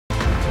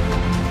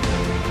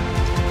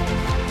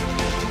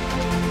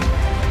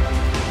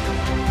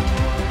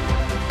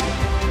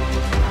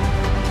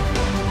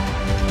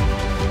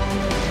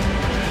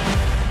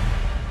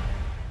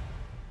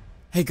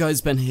Hey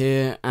guys, Ben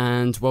here,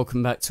 and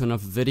welcome back to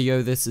another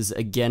video. This is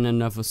again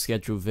another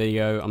scheduled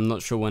video. I'm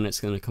not sure when it's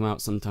going to come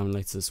out, sometime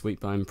later this week,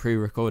 but I'm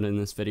pre-recording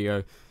this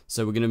video.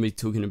 So we're going to be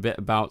talking a bit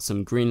about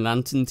some Green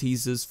Lantern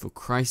teasers for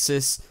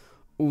Crisis.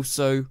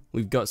 Also,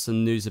 we've got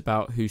some news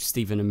about who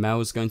Stephen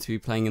Amell is going to be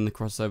playing in the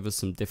crossover,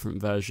 some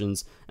different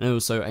versions, and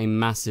also a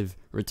massive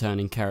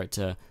returning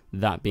character,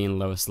 that being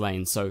Lois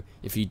Lane. So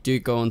if you do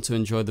go on to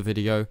enjoy the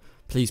video,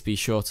 please be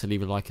sure to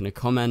leave a like and a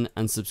comment,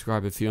 and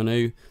subscribe if you're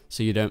new,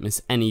 so you don't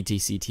miss any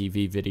DC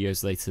TV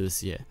videos later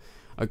this year.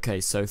 Okay,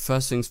 so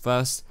first things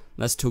first,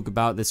 let's talk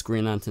about this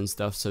Green Lantern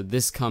stuff. So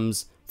this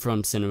comes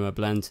from Cinema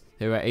Blend.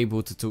 They were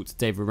able to talk to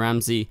David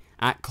Ramsay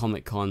at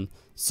Comic-Con.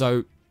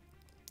 So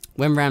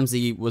when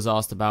Ramsay was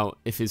asked about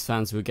if his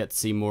fans would get to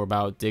see more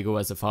about Diggle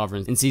as a father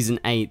in Season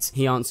 8,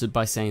 he answered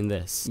by saying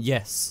this.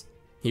 Yes,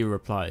 he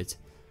replied.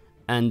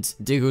 And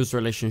Diggle's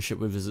relationship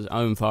with his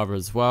own father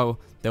as well,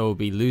 there will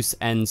be loose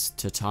ends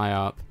to tie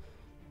up.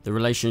 The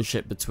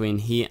relationship between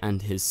he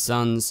and his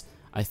sons,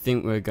 I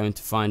think we're going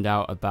to find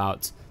out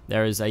about.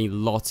 There is a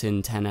lot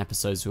in 10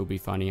 episodes we'll be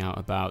finding out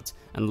about,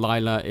 and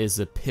Lila is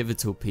a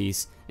pivotal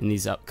piece in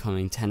these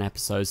upcoming 10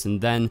 episodes,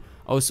 and then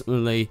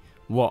ultimately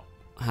what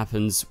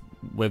happens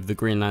with the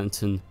Green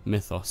Lantern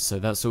mythos. So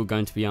that's all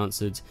going to be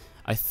answered.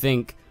 I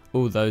think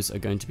all those are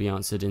going to be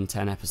answered in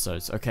 10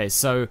 episodes. Okay,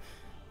 so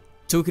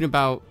talking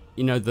about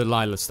the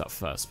Lila stuff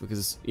first,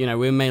 because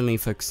we're mainly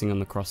focusing on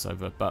the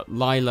crossover, but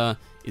Lila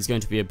is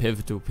going to be a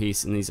pivotal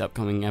piece in these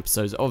upcoming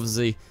episodes,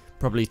 obviously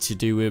probably to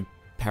do with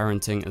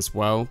parenting as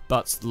well.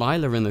 But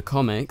Lila in the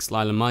comics,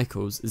 Lila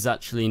Michaels, is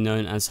actually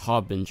known as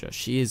Harbinger.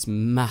 She is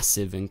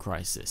massive in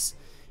Crisis.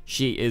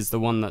 She is the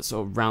one that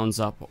sort of rounds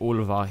up all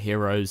of our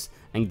heroes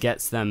and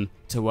gets them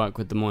to work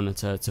with the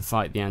Monitor to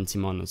fight the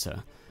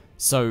Anti-Monitor.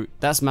 So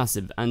that's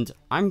massive, and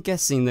I'm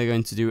guessing they're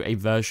going to do a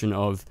version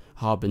of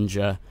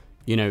Harbinger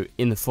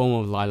in the form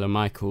of Lila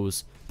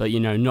Michaels, but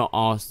not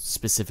our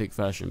specific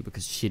version,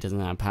 because she doesn't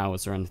have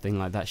powers or anything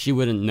like that. She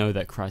wouldn't know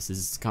that Crisis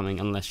is coming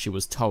unless she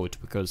was told,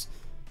 because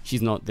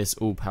she's not this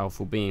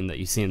all-powerful being that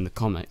you see in the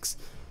comics.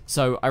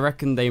 So I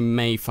reckon they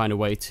may find a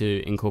way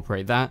to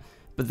incorporate that.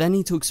 But then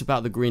he talks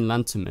about the Green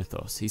Lantern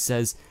mythos. He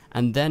says,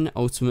 and then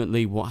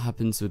ultimately what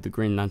happens with the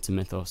Green Lantern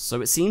mythos.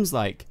 So it seems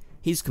like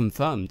he's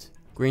confirmed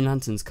Green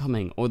Lantern's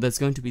coming, or there's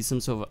going to be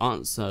some sort of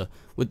answer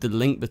with the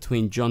link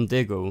between John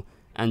Diggle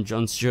and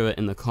John Stewart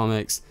in the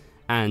comics,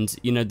 and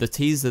the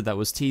teaser that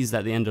was teased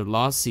at the end of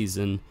last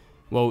season,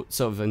 well,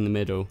 sort of in the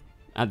middle,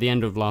 at the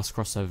end of last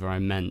crossover I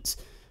meant,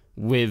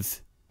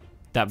 with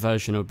that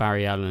version of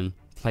Barry Allen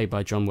played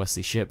by John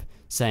Wesley Shipp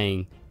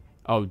saying,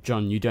 oh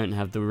John, you don't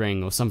have the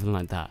ring, or something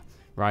like that,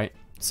 right?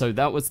 So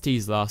that was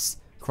teased last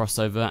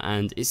crossover,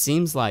 and it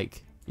seems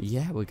like,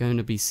 yeah, we're going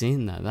to be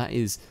seeing that. That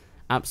is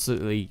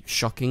absolutely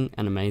shocking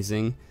and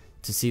amazing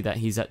to see that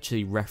he's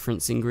actually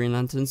referencing Green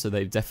Lantern, so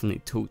they've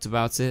definitely talked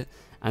about it,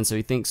 and so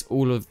he thinks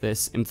all of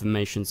this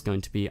information is going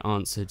to be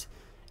answered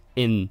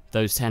in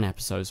those 10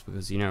 episodes,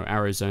 because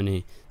Arrow's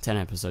only 10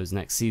 episodes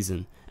next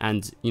season,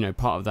 and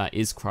part of that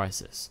is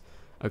Crisis.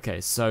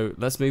 Okay, so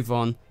let's move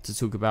on to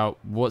talk about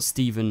what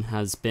Stephen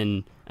has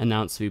been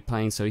announced to be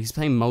playing. So he's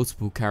playing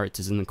multiple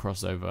characters in the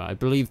crossover. I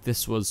believe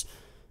this was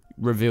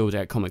revealed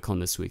at Comic-Con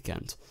this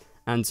weekend,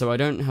 and so I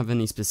don't have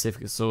any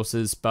specific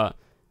sources, but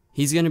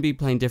he's going to be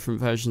playing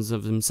different versions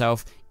of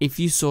himself. If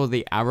you saw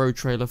the Arrow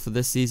trailer for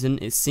this season,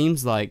 it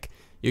seems like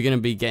you're going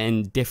to be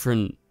getting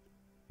different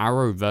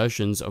Arrow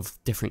versions of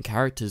different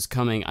characters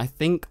coming. I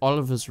think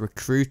Oliver's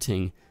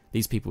recruiting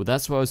these people.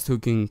 That's what I was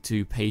talking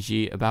to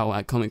Paigey about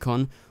at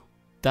Comic-Con.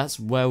 That's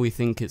where we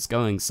think it's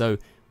going. So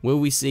will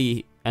we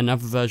see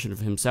another version of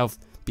himself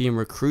being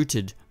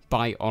recruited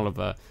by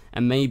Oliver?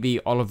 And maybe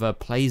Oliver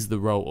plays the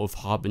role of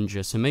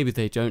Harbinger. So maybe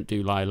they don't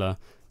do Lila,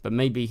 but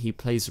maybe he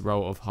plays the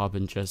role of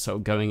Harbinger, sort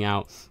of going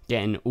out,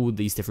 getting all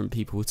these different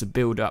people to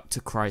build up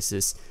to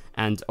Crisis,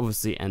 and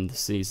obviously end the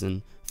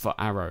season for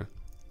Arrow.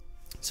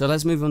 So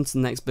let's move on to the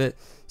next bit.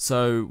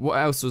 So what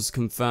else was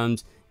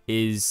confirmed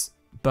is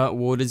Burt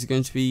Ward is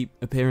going to be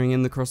appearing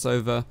in the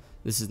crossover.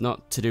 This is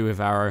not to do with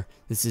Arrow,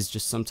 this is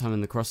just sometime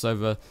in the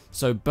crossover.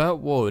 So Burt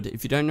Ward,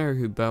 if you don't know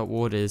who Burt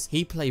Ward is,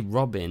 he played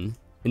Robin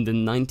in the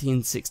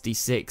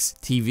 1966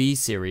 TV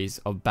series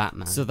of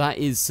Batman. So that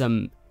is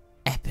some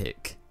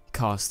epic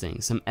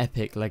casting, some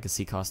epic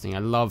legacy casting. I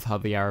love how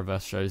the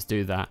Arrowverse shows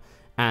do that,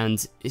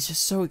 and it's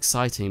just so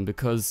exciting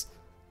because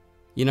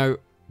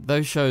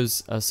those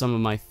shows are some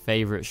of my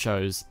favorite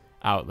shows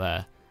out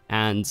there,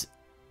 and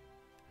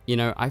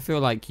I feel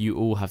like you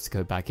all have to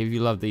go back if you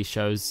love these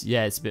shows.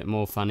 Yeah, it's a bit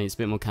more funny, it's a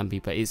bit more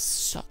campy, but it's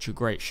such a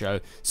great show.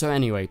 So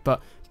anyway,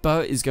 but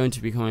Burt is going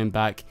to be coming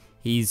back.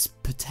 He's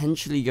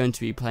potentially going to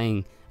be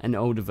playing an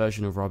older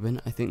version of Robin.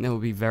 I think that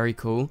would be very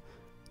cool,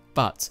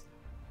 but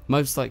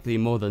most likely,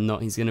 more than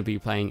not, he's going to be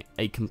playing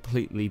a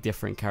completely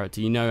different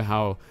character. You know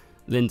how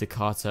Linda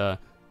Carter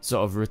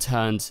sort of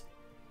returned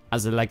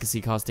as a legacy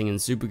casting in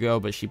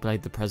Supergirl, but she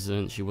played the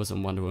president, she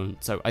wasn't Wonder Woman.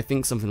 So I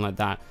think something like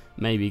that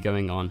may be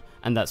going on,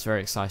 and that's very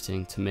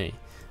exciting to me.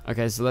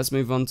 Okay, so let's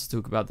move on to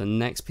talk about the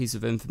next piece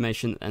of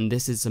information, and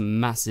this is some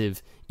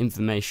massive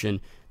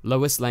information.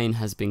 Lois Lane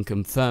has been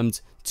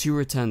confirmed to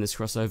return this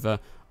crossover.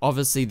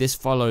 Obviously, this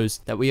follows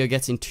that we are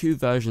getting 2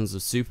 versions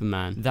of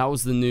Superman. That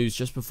was the news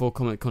just before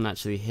Comic-Con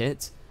actually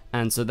hit,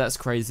 and so that's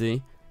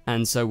crazy.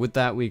 And so with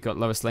that, we've got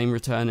Lois Lane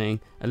returning,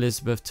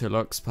 Elizabeth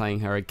Tulloch's playing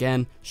her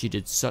again. She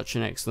did such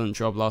an excellent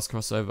job last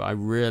crossover. I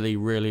really,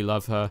 really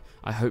love her.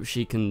 I hope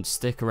she can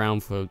stick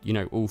around for, you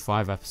know, all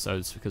 5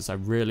 episodes, because I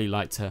really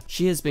liked her.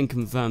 She has been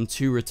confirmed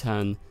to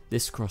return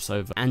this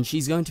crossover, and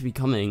she's going to be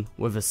coming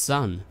with a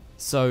son.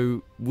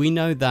 So we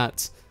know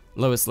that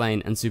Lois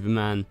Lane and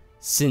Superman,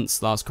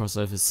 since last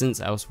crossover,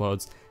 since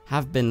Elseworlds,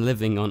 have been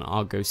living on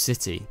Argo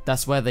City.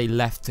 That's where they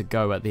left to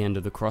go at the end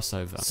of the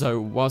crossover. So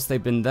whilst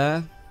they've been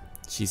there,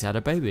 she's had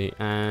a baby,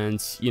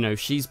 and you know,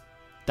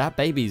 that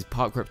baby's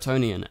part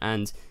Kryptonian,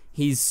 and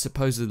he's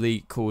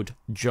supposedly called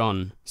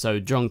John, so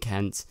John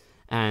Kent.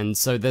 And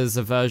so there's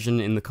a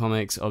version in the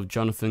comics of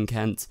Jonathan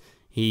Kent.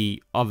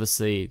 He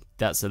obviously,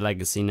 that's a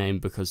legacy name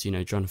because, you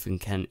know, Jonathan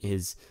Kent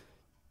is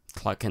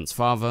Clark Kent's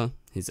father,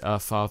 his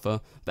Earth father.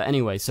 But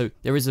anyway, so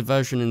there is a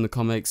version in the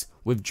comics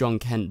with John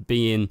Kent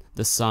being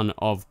the son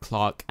of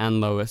Clark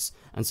and Lois,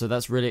 and so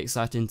that's really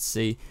exciting to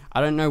see. I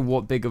don't know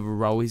what big of a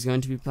role he's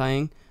going to be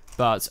playing,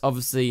 but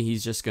obviously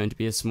he's just going to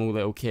be a small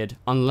little kid,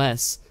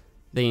 unless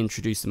they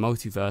introduce the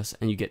multiverse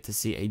and you get to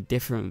see a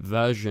different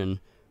version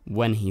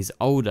when he's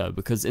older.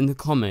 Because in the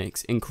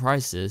comics, in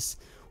Crisis,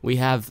 we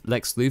have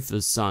Lex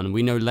Luthor's son.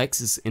 We know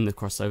Lex is in the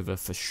crossover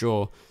for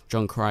sure.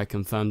 John Cryer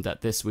confirmed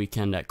that this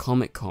weekend at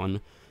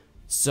Comic-Con.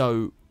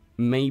 So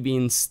maybe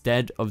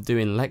instead of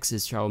doing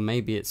Lex's child,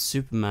 maybe it's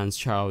Superman's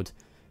child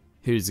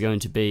who's going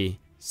to be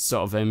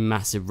sort of a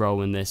massive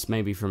role in this,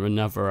 maybe from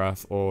another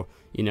Earth, or,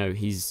 you know,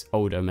 he's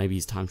older, maybe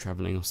he's time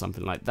traveling or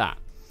something like that.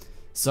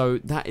 So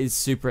that is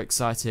super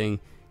exciting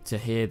to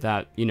hear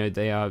that, you know,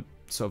 they are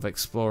sort of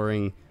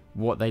exploring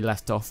what they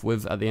left off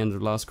with at the end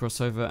of last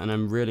crossover, and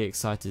I'm really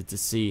excited to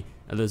see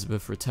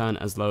Elizabeth return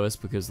as Lois,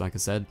 because like I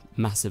said,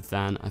 massive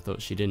fan. I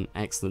thought she did an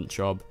excellent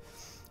job.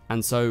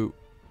 And so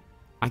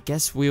I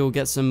guess we'll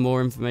get some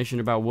more information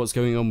about what's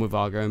going on with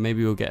Argo.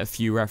 Maybe we'll get a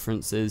few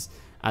references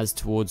as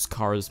towards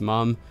Kara's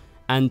mum.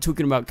 And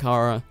talking about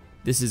Kara,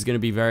 this is going to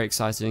be very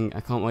exciting. I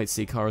can't wait to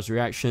see Kara's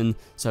reaction.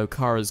 So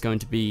Kara is going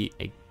to be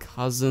a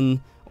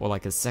cousin, or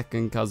like a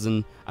second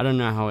cousin. I don't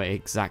know how it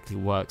exactly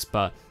works,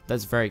 but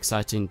that's very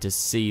exciting to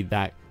see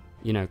that,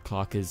 you know,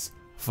 Clark is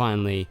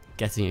finally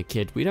getting a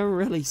kid. We don't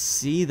really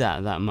see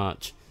that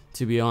much,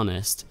 to be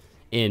honest,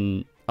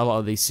 in a lot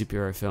of these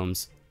superhero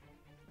films,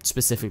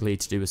 specifically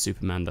to do with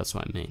Superman, that's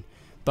what I mean.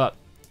 But,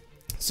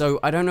 so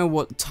I don't know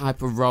what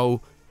type of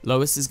role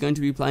Lois is going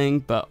to be playing,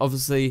 but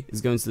obviously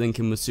is going to link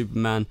in with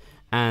Superman,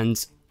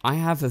 and I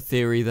have a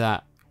theory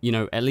that, you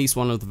know, at least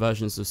one of the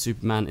versions of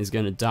Superman is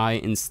going to die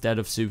instead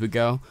of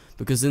Supergirl,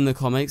 because in the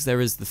comics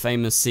there is the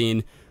famous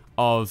scene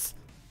of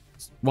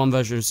one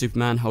version of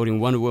Superman holding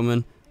Wonder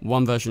Woman,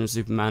 one version of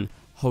Superman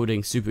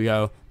holding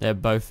Supergirl. They're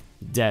both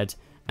dead,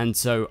 and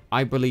so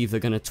I believe they're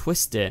going to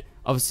twist it,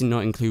 obviously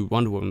not include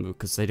Wonder Woman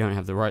because they don't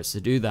have the rights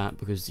to do that,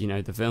 because, you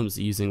know, the films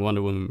are using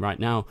Wonder Woman right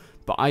now,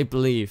 but I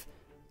believe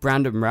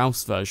Brandon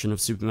Routh's version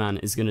of Superman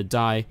is going to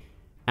die,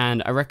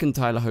 and I reckon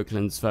Tyler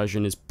Hoechlin's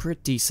version is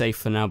pretty safe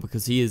for now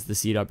because he is the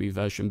CW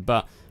version,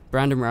 but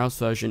Brandon Routh's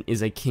version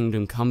is a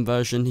Kingdom Come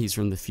version. He's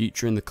from the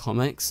future in the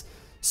comics,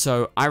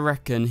 so I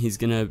reckon he's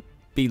going to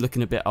be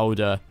looking a bit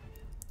older,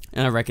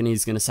 and I reckon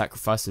he's going to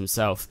sacrifice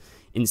himself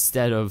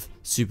instead of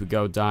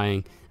Supergirl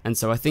dying, and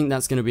so I think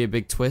that's going to be a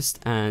big twist,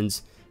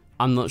 and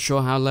I'm not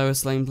sure how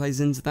Lois Lane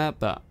plays into that,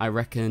 but I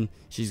reckon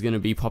she's going to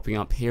be popping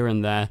up here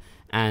and there.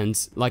 And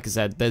like I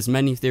said, there's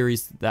many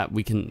theories that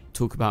we can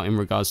talk about in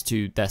regards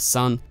to their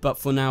son, but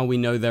for now we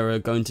know there are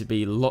going to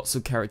be lots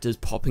of characters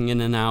popping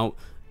in and out.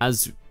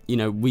 As you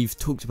know, we've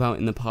talked about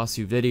in the past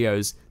few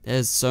videos,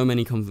 there's so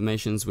many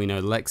confirmations. We know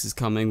Lex is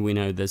coming, we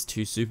know there's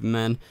 2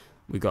 Supermen,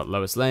 we got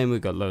Lois Lane, we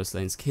got Lois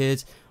Lane's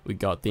kid, we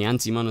got the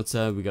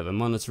Anti-Monitor, we got the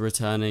Monitor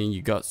returning,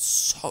 you got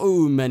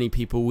so many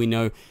people. We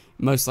know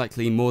most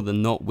likely more than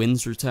not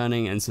Wynn's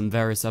returning, and some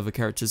various other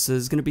characters, so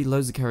there's going to be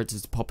loads of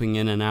characters popping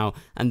in and out,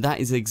 and that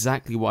is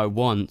exactly what I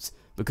want,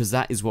 because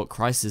that is what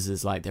Crisis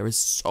is like. There is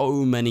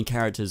so many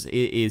characters, it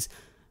is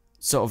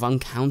sort of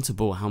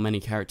uncountable how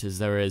many characters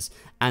there is,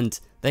 and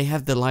they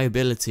have the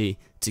liability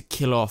to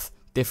kill off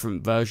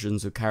different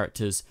versions of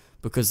characters,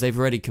 because they've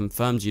already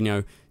confirmed, you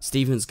know,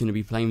 Steven's going to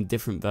be playing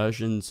different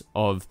versions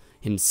of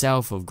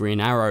himself, of Green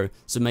Arrow,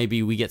 so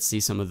maybe we get to see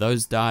some of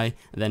those die,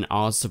 and then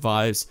ours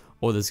survives,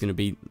 or there's going to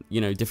be, you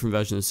know, different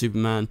versions of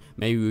Superman.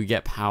 Maybe we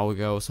get Power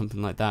Girl or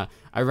something like that.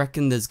 I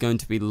reckon there's going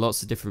to be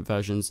lots of different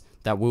versions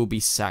that will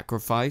be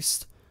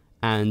sacrificed,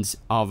 and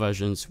our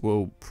versions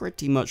will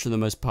pretty much for the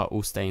most part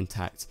all stay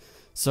intact.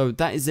 So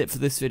that is it for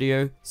this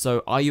video.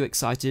 So are you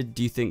excited?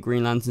 Do you think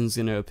Green Lantern's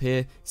going to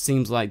appear?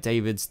 Seems like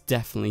David's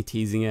definitely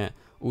teasing it.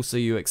 Also,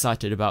 you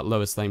excited about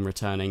Lois Lane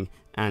returning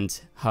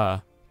and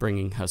her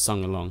bringing her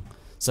song along.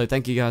 So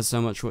thank you guys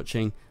so much for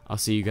watching. I'll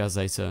see you guys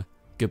later.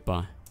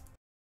 Goodbye.